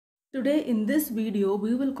Today in this video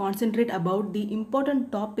we will concentrate about the important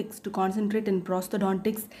topics to concentrate in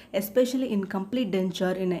prosthodontics, especially in complete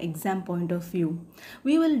denture in an exam point of view.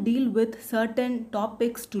 We will deal with certain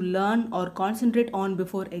topics to learn or concentrate on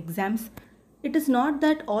before exams. It is not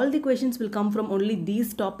that all the questions will come from only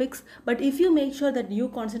these topics, but if you make sure that you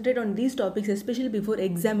concentrate on these topics, especially before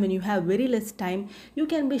exam when you have very less time, you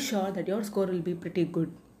can be sure that your score will be pretty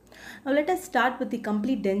good. Now let us start with the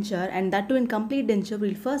complete denture, and that too in complete denture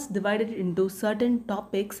we'll first divide it into certain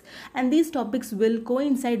topics, and these topics will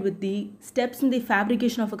coincide with the steps in the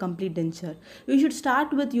fabrication of a complete denture. We should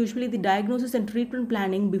start with usually the diagnosis and treatment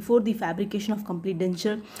planning before the fabrication of complete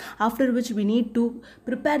denture, after which we need to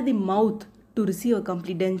prepare the mouth to receive a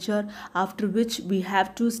complete denture, after which we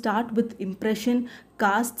have to start with impression,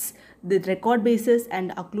 casts, the record bases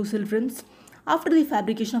and occlusal rims. After the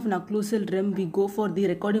fabrication of an occlusal rim, we go for the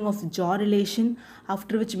recording of jaw relation,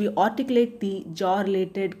 after which we articulate the jaw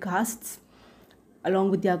related casts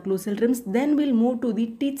along with the occlusal rims. Then we'll move to the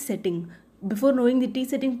teeth setting. Before knowing the teeth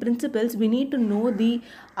setting principles, we need to know the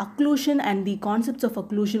occlusion and the concepts of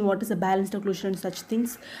occlusion, what is a balanced occlusion and such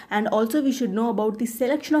things. And also we should know about the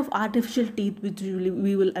selection of artificial teeth which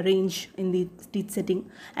we will arrange in the teeth setting,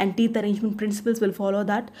 and teeth arrangement principles will follow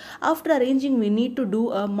that. After arranging, we need to do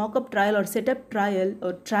a mock-up trial or setup trial,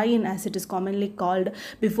 or try-in as it is commonly called,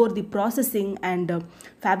 before the processing and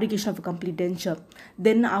fabrication of a complete denture.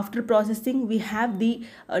 Then after processing, we have the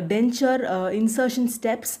denture insertion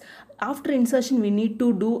steps. After insertion, we need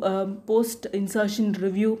to do a post-insertion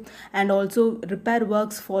review, and also repair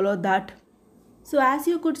works follow that. So as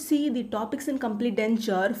you could see, the topics in complete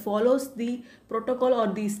denture follows the protocol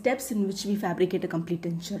or the steps in which we fabricate a complete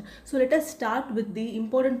denture. So let us start with the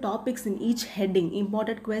important topics in each heading,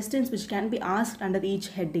 important questions which can be asked under each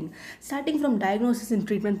heading, starting from diagnosis and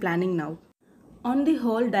treatment planning now. On the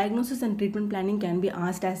whole, diagnosis and treatment planning can be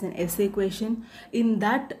asked as an essay question. In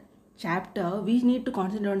that chapter, we need to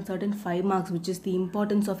concentrate on certain 5 marks, which is the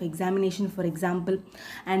importance of examination, for example,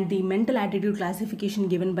 and the mental attitude classification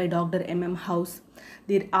given by Dr. M.M. House.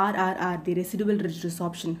 The RRR, the residual ridge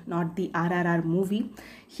resorption, not the RRR movie.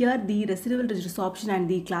 Here the residual ridge resorption and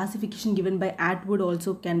the classification given by Atwood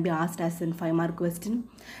also can be asked as a 5-mark question.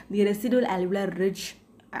 The residual alveolar ridge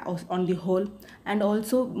on the whole. And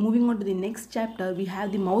also moving on to the next chapter, we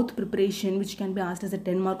have the mouth preparation, which can be asked as a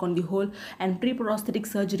 10-mark on the whole, and pre-prosthetic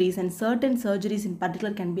surgeries, and certain surgeries in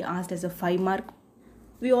particular can be asked as a 5-mark.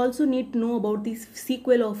 We also need to know about the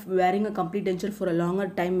sequel of wearing a complete denture for a longer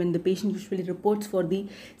time. When the patient usually reports for the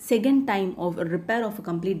second time of a repair of a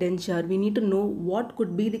complete denture, we need to know what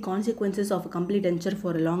could be the consequences of a complete denture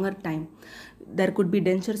for a longer time. There could be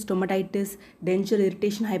denture stomatitis, denture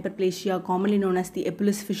irritation hyperplasia, commonly known as the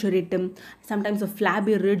epulis fissuratum, sometimes a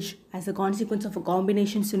flabby ridge as a consequence of a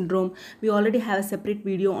combination syndrome. We already have a separate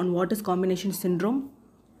video on what is combination syndrome.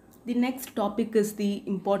 The next topic is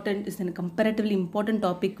a comparatively important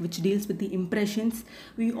topic which deals with the impressions.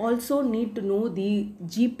 We also need to know the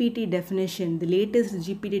GPT definition, the latest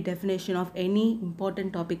GPT definition of any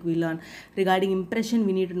important topic we learn. Regarding impression,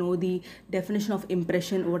 we need to know the definition of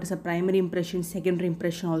impression, what is a primary impression, secondary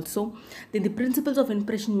impression also. Then the principles of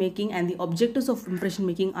impression making and the objectives of impression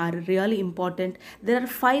making are really important. There are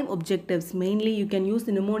 5 objectives. Mainly you can use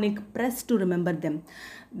the mnemonic PRESS to remember them.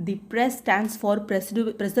 The PRESS stands for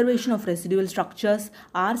preservation of residual structures,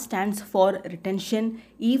 R stands for retention,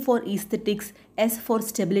 E for aesthetics, S for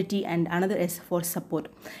stability, and another S for support.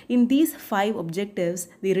 In these 5 objectives,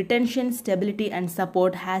 the retention, stability and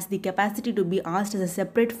support has the capacity to be asked as a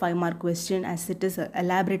separate 5-mark question, as it is an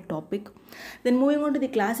elaborate topic. Then moving on to the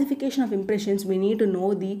classification of impressions, we need to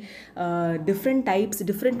know the different types,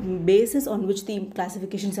 different bases on which the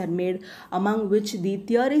classifications are made, among which the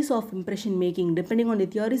theories of impression making. Depending on the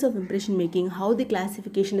theories of impression making, how the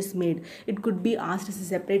classification is made, it could be asked as a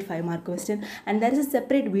separate 5-mark question, and there is a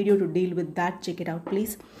separate video to deal with that. Check it out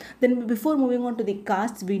please. Then before moving on to the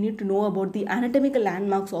casts, we need to know about the anatomical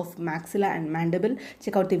landmarks of maxilla and mandible.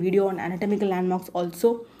 Check out the video on anatomical landmarks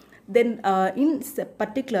also. Then in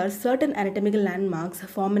particular, certain anatomical landmarks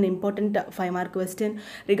form an important 5-mark question.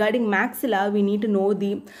 Regarding maxilla, we need to know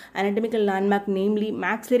the anatomical landmark, namely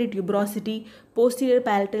maxillary tuberosity, posterior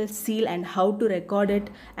palatal seal and how to record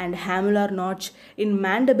it, and hamular notch. In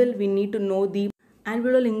mandible, we need to know the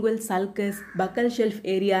alveololingual sulcus, buccal shelf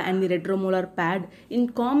area and the retromolar pad. In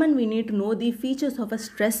common, we need to know the features of a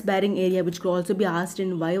stress bearing area, which could also be asked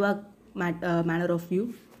in viva manner of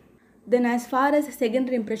view. Then as far as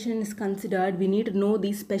secondary impression is considered, we need to know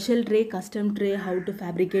the special tray, custom tray, how to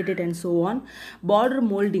fabricate it and so on. Border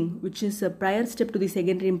molding, which is a prior step to the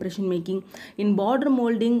secondary impression making. In border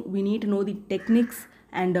molding, we need to know the techniques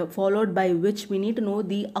and followed by which we need to know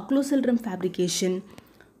the occlusal rim fabrication,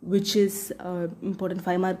 which is important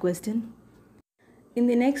 5-mark question. In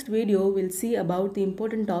the next video, we'll see about the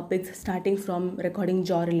important topics starting from recording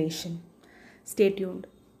jaw relation. Stay tuned.